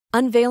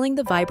Unveiling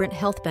the vibrant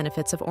health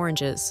benefits of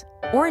oranges.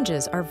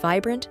 Oranges are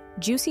vibrant,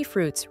 juicy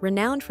fruits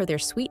renowned for their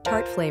sweet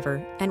tart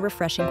flavor and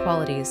refreshing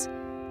qualities.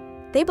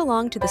 They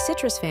belong to the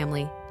citrus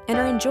family and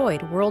are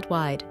enjoyed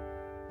worldwide.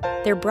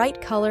 Their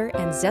bright color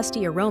and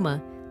zesty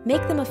aroma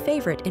make them a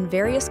favorite in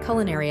various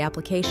culinary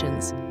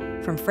applications,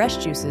 from fresh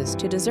juices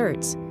to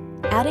desserts,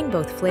 adding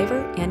both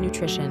flavor and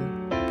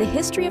nutrition. The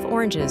history of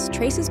oranges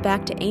traces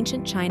back to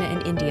ancient China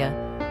and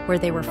India, where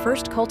they were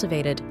first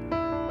cultivated.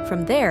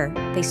 From there,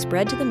 they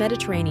spread to the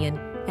Mediterranean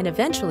and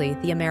eventually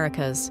the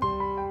Americas.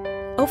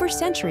 Over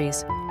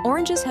centuries,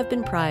 oranges have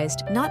been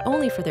prized not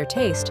only for their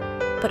taste,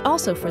 but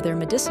also for their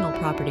medicinal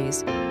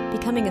properties,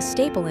 becoming a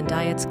staple in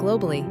diets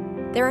globally.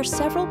 There are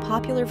several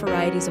popular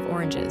varieties of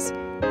oranges,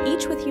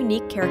 each with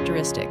unique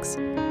characteristics.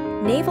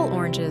 Navel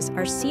oranges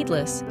are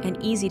seedless and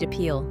easy to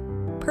peel,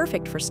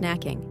 perfect for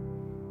snacking.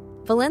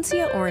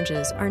 Valencia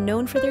oranges are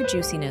known for their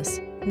juiciness,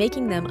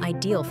 making them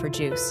ideal for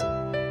juice.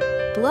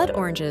 Blood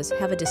oranges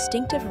have a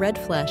distinctive red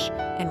flesh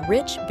and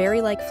rich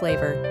berry-like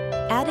flavor,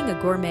 adding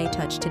a gourmet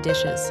touch to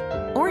dishes.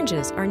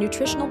 Oranges are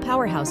nutritional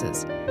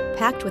powerhouses,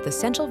 packed with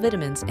essential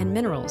vitamins and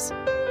minerals.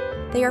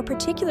 They are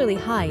particularly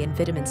high in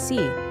vitamin C,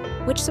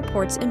 which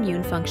supports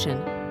immune function.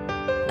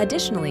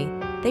 Additionally,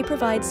 they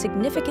provide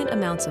significant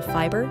amounts of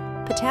fiber,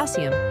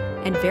 potassium,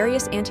 and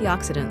various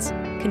antioxidants,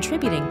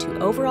 contributing to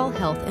overall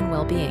health and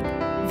well-being.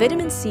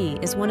 Vitamin C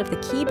is one of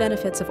the key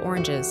benefits of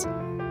oranges,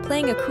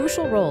 playing a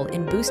crucial role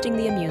in boosting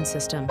the immune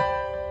system.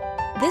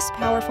 This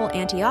powerful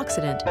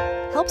antioxidant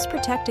helps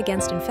protect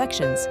against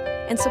infections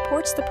and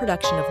supports the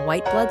production of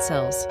white blood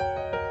cells.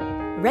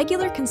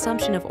 Regular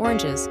consumption of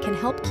oranges can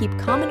help keep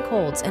common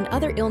colds and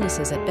other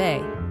illnesses at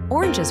bay.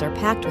 Oranges are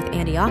packed with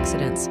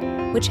antioxidants,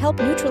 which help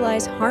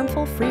neutralize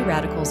harmful free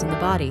radicals in the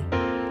body.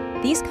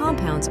 These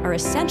compounds are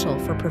essential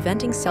for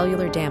preventing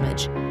cellular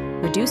damage,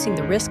 reducing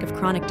the risk of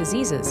chronic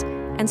diseases,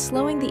 and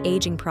slowing the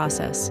aging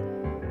process.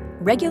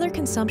 Regular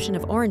consumption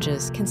of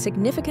oranges can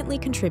significantly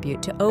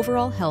contribute to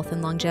overall health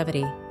and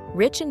longevity.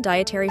 Rich in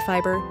dietary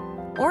fiber,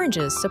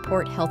 oranges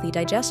support healthy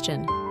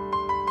digestion.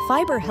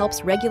 Fiber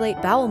helps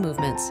regulate bowel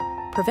movements,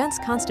 prevents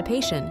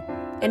constipation,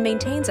 and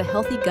maintains a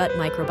healthy gut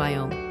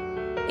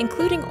microbiome.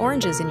 Including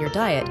oranges in your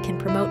diet can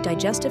promote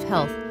digestive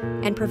health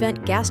and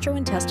prevent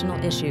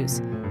gastrointestinal issues,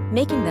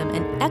 making them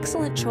an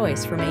excellent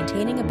choice for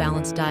maintaining a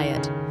balanced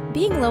diet.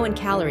 Being low in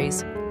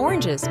calories,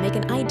 oranges make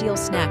an ideal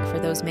snack for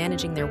those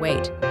managing their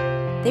weight.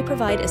 They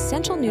provide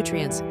essential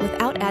nutrients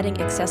without adding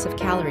excessive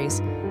calories,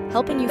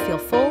 helping you feel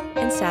full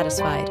and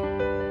satisfied.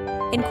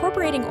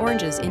 Incorporating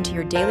oranges into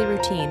your daily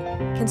routine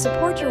can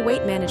support your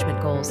weight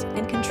management goals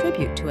and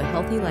contribute to a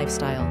healthy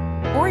lifestyle.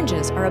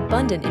 Oranges are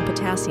abundant in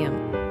potassium,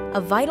 a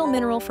vital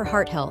mineral for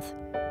heart health.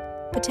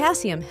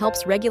 Potassium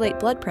helps regulate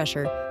blood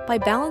pressure by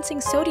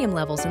balancing sodium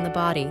levels in the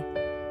body.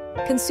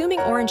 Consuming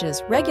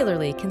oranges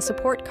regularly can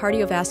support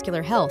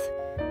cardiovascular health,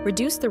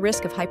 reduce the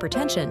risk of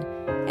hypertension,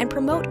 and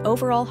promote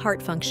overall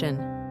heart function.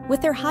 With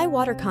their high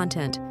water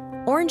content,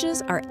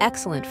 oranges are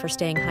excellent for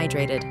staying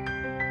hydrated.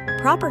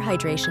 Proper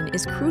hydration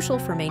is crucial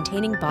for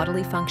maintaining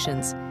bodily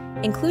functions,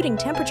 including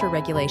temperature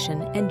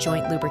regulation and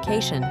joint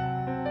lubrication.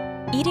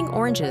 Eating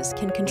oranges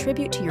can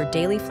contribute to your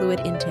daily fluid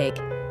intake,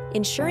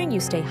 ensuring you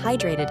stay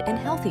hydrated and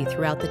healthy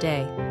throughout the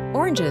day.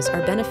 Oranges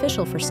are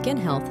beneficial for skin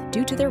health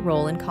due to their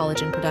role in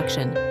collagen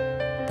production.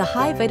 The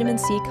high vitamin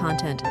C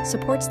content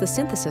supports the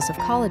synthesis of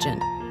collagen,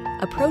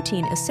 a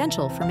protein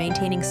essential for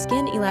maintaining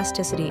skin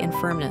elasticity and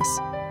firmness.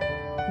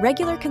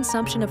 Regular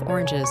consumption of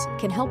oranges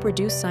can help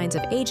reduce signs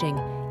of aging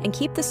and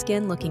keep the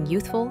skin looking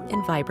youthful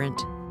and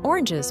vibrant.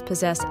 Oranges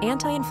possess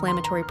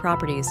anti-inflammatory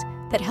properties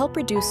that help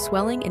reduce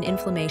swelling and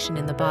inflammation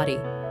in the body.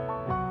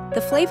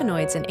 The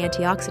flavonoids and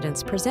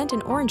antioxidants present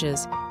in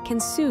oranges can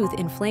soothe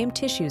inflamed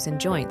tissues and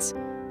joints,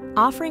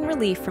 offering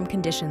relief from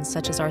conditions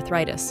such as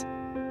arthritis.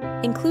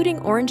 Including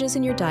oranges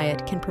in your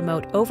diet can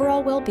promote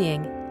overall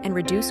well-being and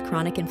reduce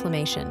chronic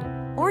inflammation.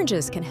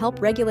 Oranges can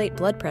help regulate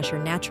blood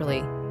pressure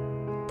naturally.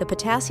 The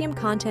potassium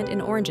content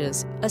in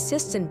oranges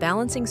assists in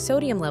balancing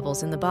sodium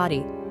levels in the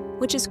body,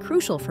 which is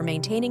crucial for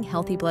maintaining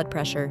healthy blood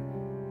pressure.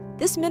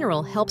 This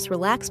mineral helps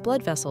relax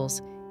blood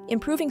vessels,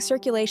 improving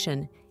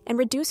circulation, and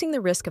reducing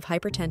the risk of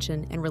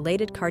hypertension and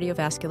related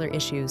cardiovascular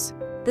issues.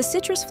 The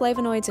citrus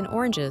flavonoids in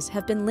oranges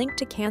have been linked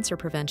to cancer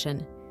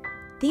prevention.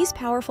 These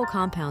powerful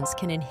compounds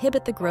can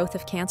inhibit the growth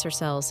of cancer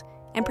cells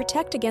and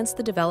protect against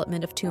the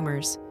development of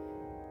tumors.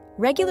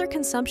 Regular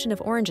consumption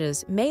of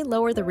oranges may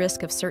lower the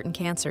risk of certain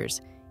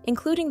cancers,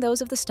 including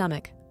those of the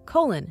stomach,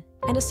 colon,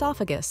 and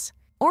esophagus.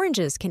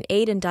 Oranges can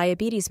aid in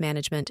diabetes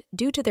management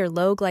due to their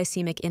low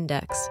glycemic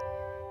index.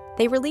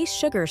 They release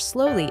sugar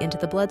slowly into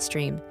the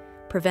bloodstream,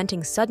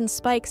 preventing sudden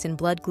spikes in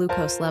blood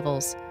glucose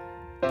levels.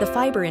 The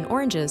fiber in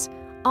oranges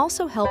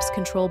also helps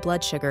control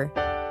blood sugar,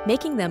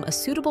 making them a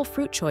suitable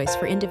fruit choice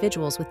for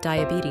individuals with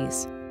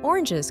diabetes.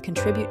 Oranges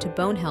contribute to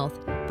bone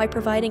health by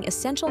providing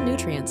essential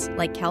nutrients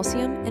like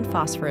calcium and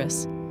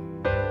phosphorus.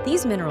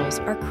 These minerals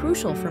are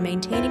crucial for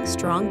maintaining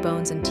strong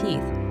bones and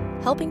teeth,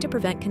 helping to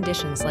prevent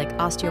conditions like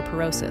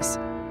osteoporosis.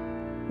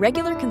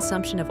 Regular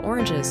consumption of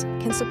oranges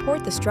can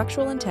support the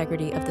structural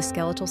integrity of the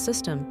skeletal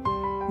system,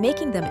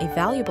 making them a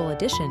valuable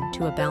addition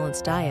to a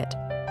balanced diet.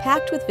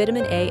 Packed with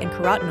vitamin A and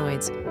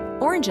carotenoids,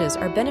 oranges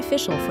are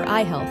beneficial for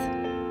eye health.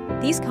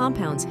 These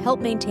compounds help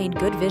maintain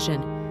good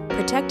vision,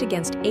 protect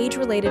against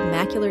age-related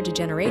macular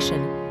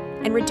degeneration,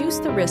 and reduce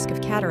the risk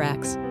of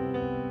cataracts.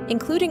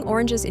 Including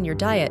oranges in your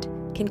diet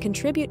can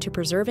contribute to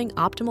preserving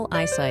optimal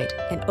eyesight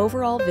and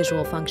overall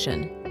visual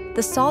function.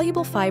 The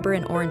soluble fiber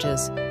in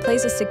oranges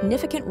plays a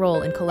significant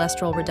role in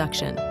cholesterol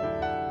reduction.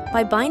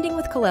 By binding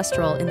with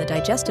cholesterol in the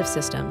digestive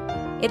system,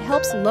 it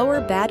helps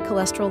lower bad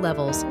cholesterol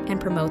levels and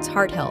promotes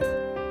heart health.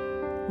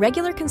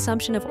 Regular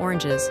consumption of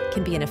oranges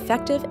can be an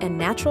effective and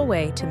natural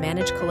way to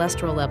manage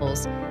cholesterol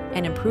levels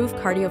and improve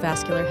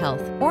cardiovascular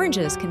health.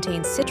 Oranges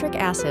contain citric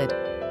acid,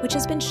 which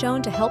has been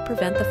shown to help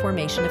prevent the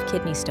formation of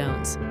kidney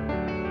stones.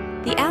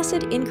 The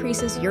acid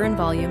increases urine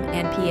volume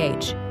and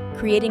pH,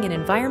 creating an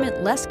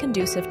environment less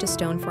conducive to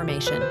stone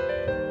formation.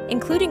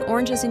 Including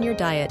oranges in your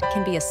diet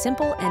can be a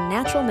simple and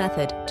natural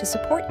method to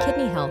support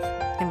kidney health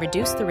and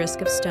reduce the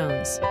risk of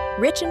stones.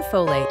 Rich in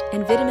folate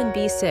and vitamin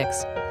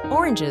B6,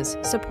 oranges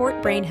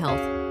support brain health.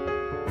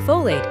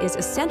 Folate is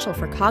essential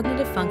for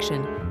cognitive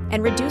function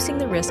and reducing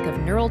the risk of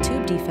neural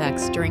tube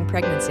defects during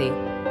pregnancy.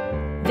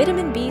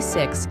 Vitamin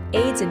B6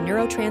 aids in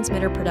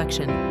neurotransmitter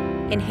production,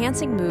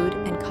 enhancing mood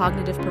and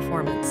cognitive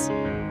performance.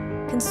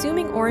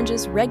 Consuming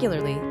oranges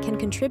regularly can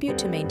contribute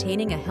to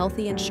maintaining a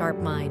healthy and sharp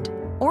mind.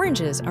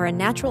 Oranges are a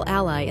natural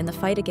ally in the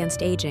fight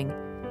against aging.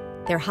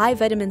 Their high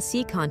vitamin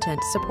C content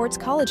supports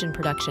collagen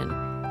production,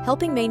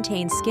 helping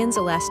maintain skin's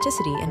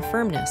elasticity and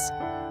firmness.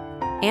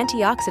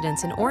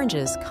 Antioxidants in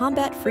oranges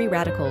combat free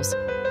radicals,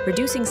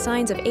 reducing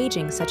signs of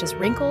aging such as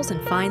wrinkles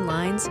and fine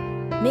lines,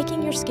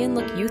 making your skin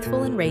look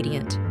youthful and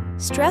radiant.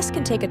 Stress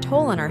can take a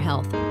toll on our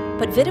health,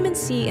 but vitamin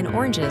C in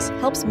oranges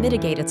helps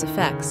mitigate its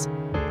effects.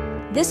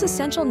 This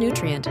essential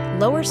nutrient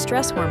lowers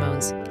stress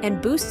hormones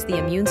and boosts the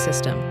immune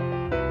system.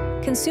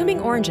 Consuming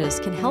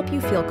oranges can help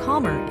you feel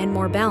calmer and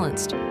more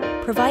balanced,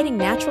 providing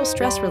natural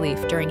stress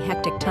relief during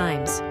hectic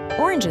times.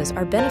 Oranges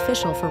are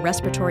beneficial for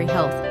respiratory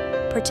health,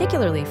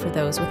 particularly for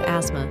those with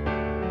asthma.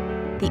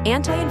 The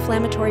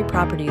anti-inflammatory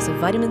properties of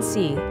vitamin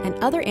C and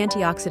other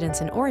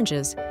antioxidants in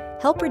oranges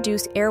help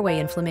reduce airway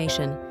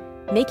inflammation,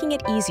 making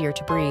it easier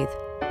to breathe.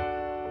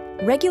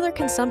 Regular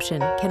consumption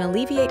can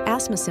alleviate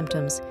asthma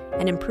symptoms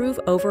and improve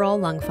overall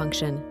lung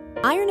function.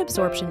 Iron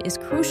absorption is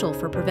crucial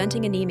for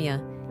preventing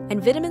anemia,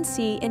 and vitamin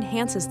C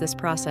enhances this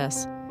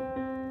process.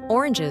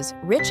 Oranges,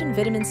 rich in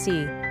vitamin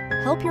C,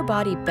 help your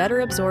body better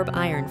absorb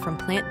iron from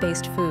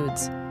plant-based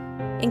foods.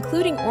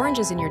 Including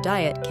oranges in your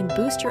diet can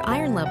boost your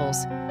iron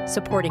levels,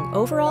 supporting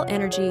overall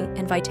energy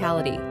and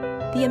vitality.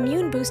 The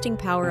immune-boosting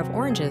power of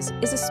oranges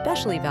is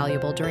especially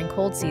valuable during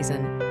cold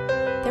season.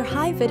 Their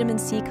high vitamin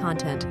C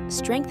content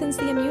strengthens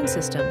the immune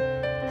system,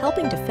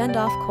 helping to fend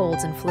off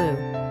colds and flu.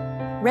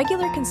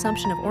 Regular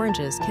consumption of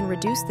oranges can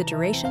reduce the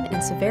duration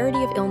and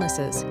severity of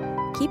illnesses,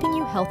 keeping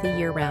you healthy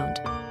year-round.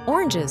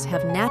 Oranges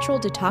have natural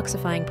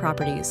detoxifying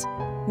properties,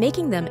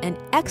 making them an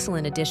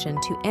excellent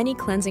addition to any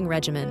cleansing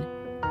regimen.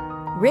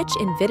 Rich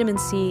in vitamin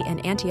C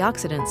and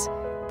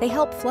antioxidants, they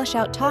help flush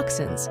out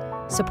toxins,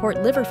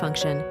 support liver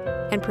function,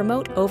 and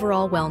promote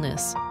overall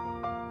wellness.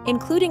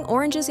 Including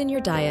oranges in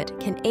your diet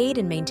can aid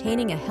in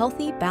maintaining a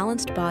healthy,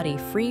 balanced body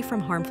free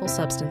from harmful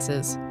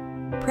substances.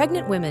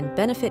 Pregnant women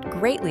benefit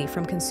greatly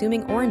from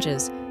consuming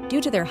oranges due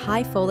to their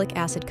high folic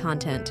acid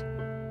content.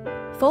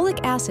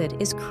 Folic acid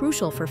is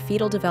crucial for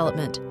fetal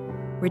development,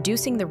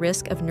 reducing the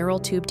risk of neural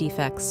tube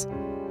defects.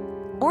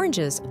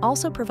 Oranges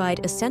also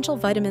provide essential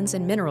vitamins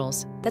and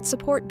minerals that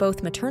support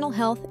both maternal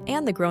health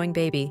and the growing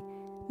baby,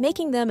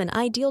 making them an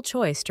ideal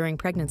choice during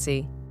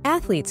pregnancy.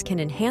 Athletes can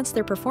enhance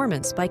their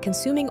performance by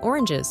consuming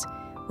oranges,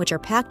 which are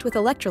packed with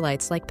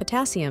electrolytes like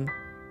potassium.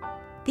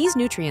 These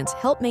nutrients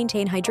help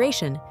maintain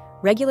hydration,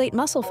 regulate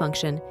muscle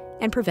function,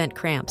 and prevent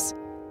cramps.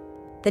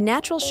 The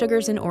natural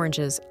sugars in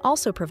oranges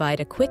also provide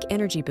a quick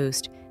energy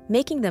boost,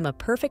 making them a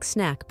perfect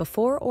snack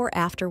before or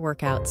after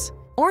workouts.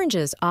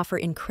 Oranges offer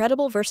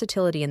incredible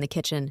versatility in the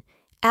kitchen,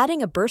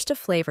 adding a burst of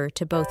flavor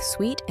to both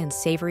sweet and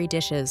savory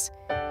dishes.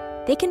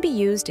 They can be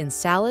used in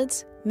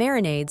salads,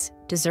 marinades,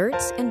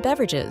 desserts, and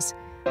beverages,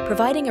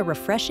 providing a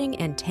refreshing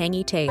and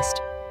tangy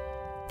taste.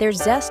 Their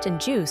zest and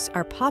juice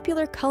are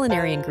popular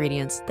culinary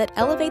ingredients that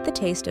elevate the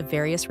taste of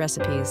various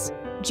recipes.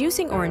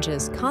 Juicing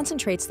oranges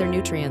concentrates their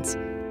nutrients,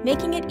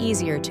 making it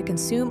easier to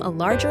consume a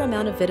larger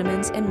amount of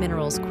vitamins and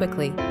minerals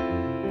quickly.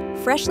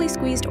 Freshly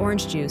squeezed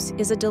orange juice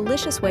is a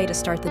delicious way to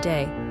start the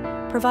day,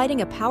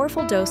 providing a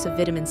powerful dose of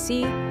vitamin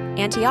C,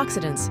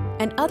 antioxidants,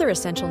 and other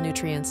essential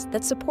nutrients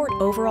that support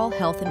overall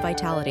health and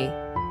vitality.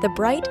 The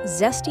bright,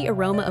 zesty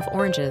aroma of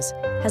oranges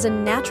has a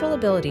natural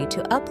ability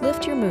to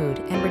uplift your mood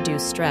and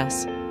reduce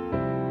stress.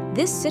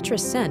 This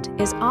citrus scent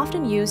is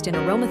often used in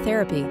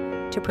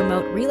aromatherapy to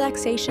promote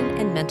relaxation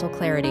and mental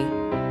clarity.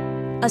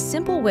 A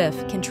simple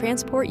whiff can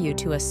transport you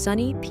to a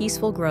sunny,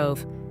 peaceful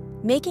grove,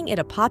 making it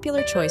a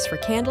popular choice for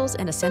candles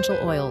and essential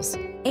oils.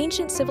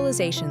 Ancient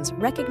civilizations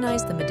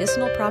recognized the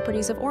medicinal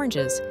properties of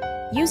oranges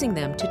using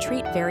them to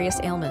treat various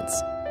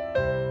ailments.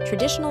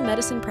 Traditional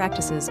medicine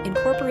practices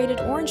incorporated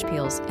orange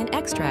peels and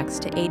extracts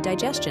to aid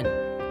digestion,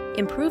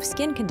 improve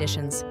skin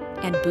conditions,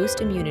 and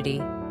boost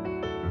immunity.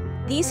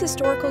 These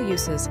historical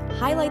uses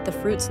highlight the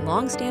fruit's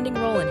long-standing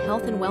role in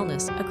health and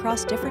wellness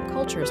across different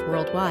cultures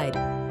worldwide.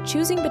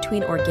 Choosing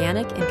between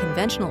organic and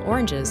conventional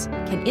oranges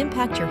can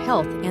impact your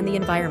health and the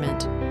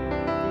environment.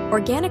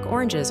 Organic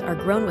oranges are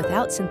grown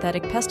without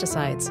synthetic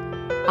pesticides,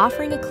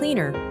 offering a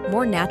cleaner,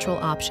 more natural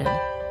option.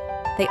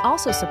 They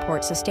also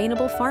support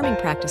sustainable farming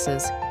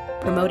practices,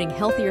 promoting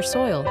healthier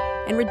soil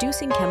and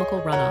reducing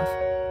chemical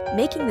runoff,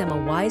 making them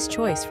a wise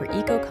choice for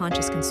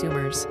eco-conscious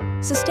consumers.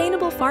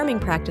 Sustainable farming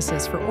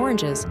practices for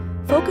oranges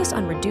focus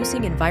on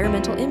reducing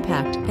environmental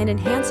impact and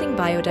enhancing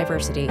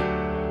biodiversity.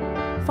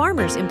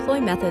 Farmers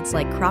employ methods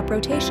like crop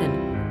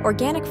rotation,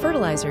 organic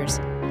fertilizers,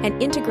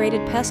 and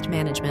integrated pest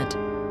management.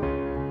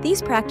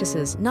 These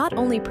practices not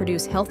only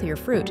produce healthier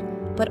fruit,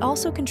 but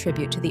also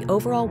contribute to the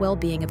overall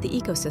well-being of the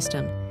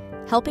ecosystem,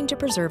 helping to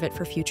preserve it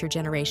for future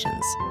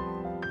generations.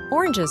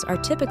 Oranges are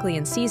typically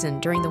in season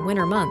during the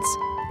winter months,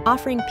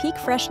 offering peak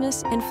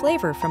freshness and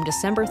flavor from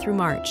December through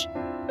March.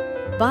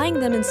 Buying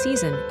them in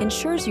season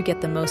ensures you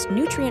get the most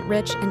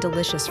nutrient-rich and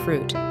delicious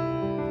fruit.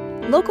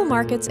 Local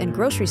markets and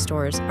grocery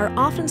stores are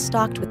often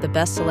stocked with the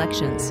best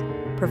selections,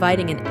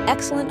 providing an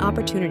excellent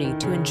opportunity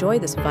to enjoy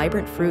this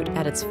vibrant fruit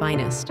at its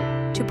finest.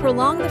 To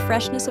prolong the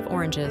freshness of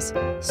oranges,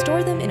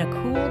 store them in a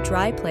cool,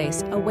 dry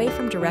place away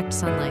from direct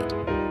sunlight.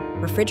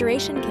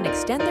 Refrigeration can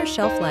extend their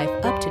shelf life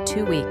up to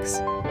 2 weeks.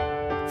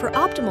 For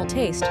optimal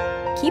taste,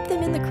 keep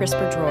them in the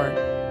crisper drawer.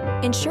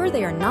 Ensure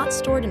they are not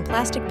stored in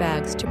plastic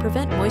bags to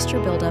prevent moisture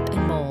buildup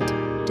and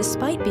mold.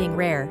 Despite being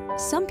rare,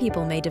 some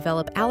people may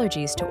develop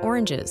allergies to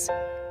oranges.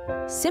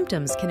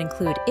 Symptoms can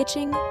include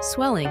itching,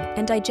 swelling,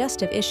 and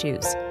digestive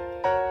issues.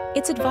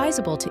 It's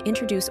advisable to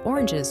introduce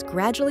oranges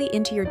gradually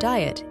into your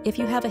diet if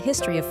you have a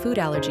history of food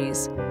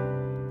allergies.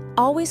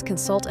 Always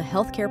consult a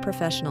healthcare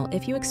professional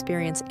if you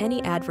experience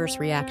any adverse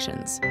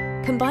reactions.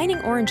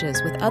 Combining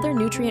oranges with other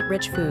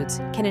nutrient-rich foods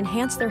can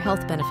enhance their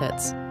health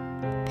benefits.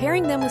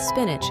 Pairing them with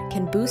spinach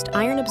can boost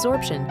iron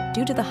absorption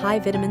due to the high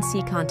vitamin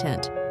C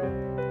content.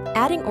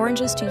 Adding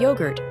oranges to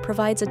yogurt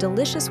provides a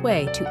delicious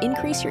way to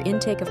increase your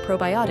intake of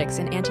probiotics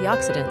and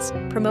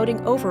antioxidants, promoting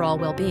overall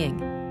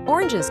well-being.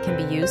 Oranges can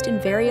be used in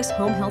various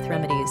home health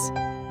remedies.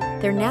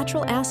 Their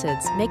natural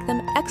acids make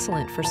them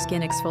excellent for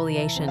skin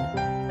exfoliation.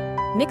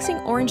 Mixing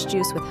orange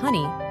juice with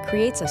honey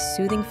creates a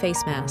soothing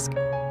face mask.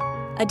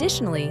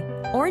 Additionally,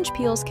 orange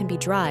peels can be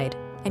dried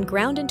and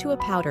ground into a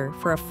powder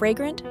for a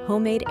fragrant,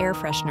 homemade air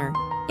freshener.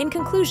 In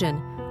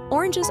conclusion,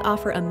 oranges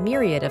offer a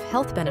myriad of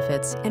health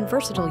benefits and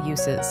versatile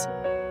uses.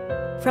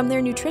 From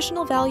their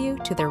nutritional value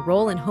to their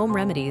role in home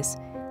remedies,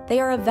 they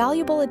are a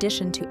valuable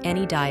addition to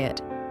any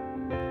diet.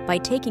 By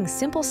taking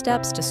simple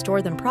steps to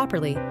store them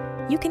properly,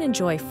 you can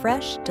enjoy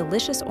fresh,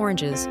 delicious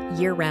oranges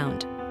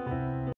year-round.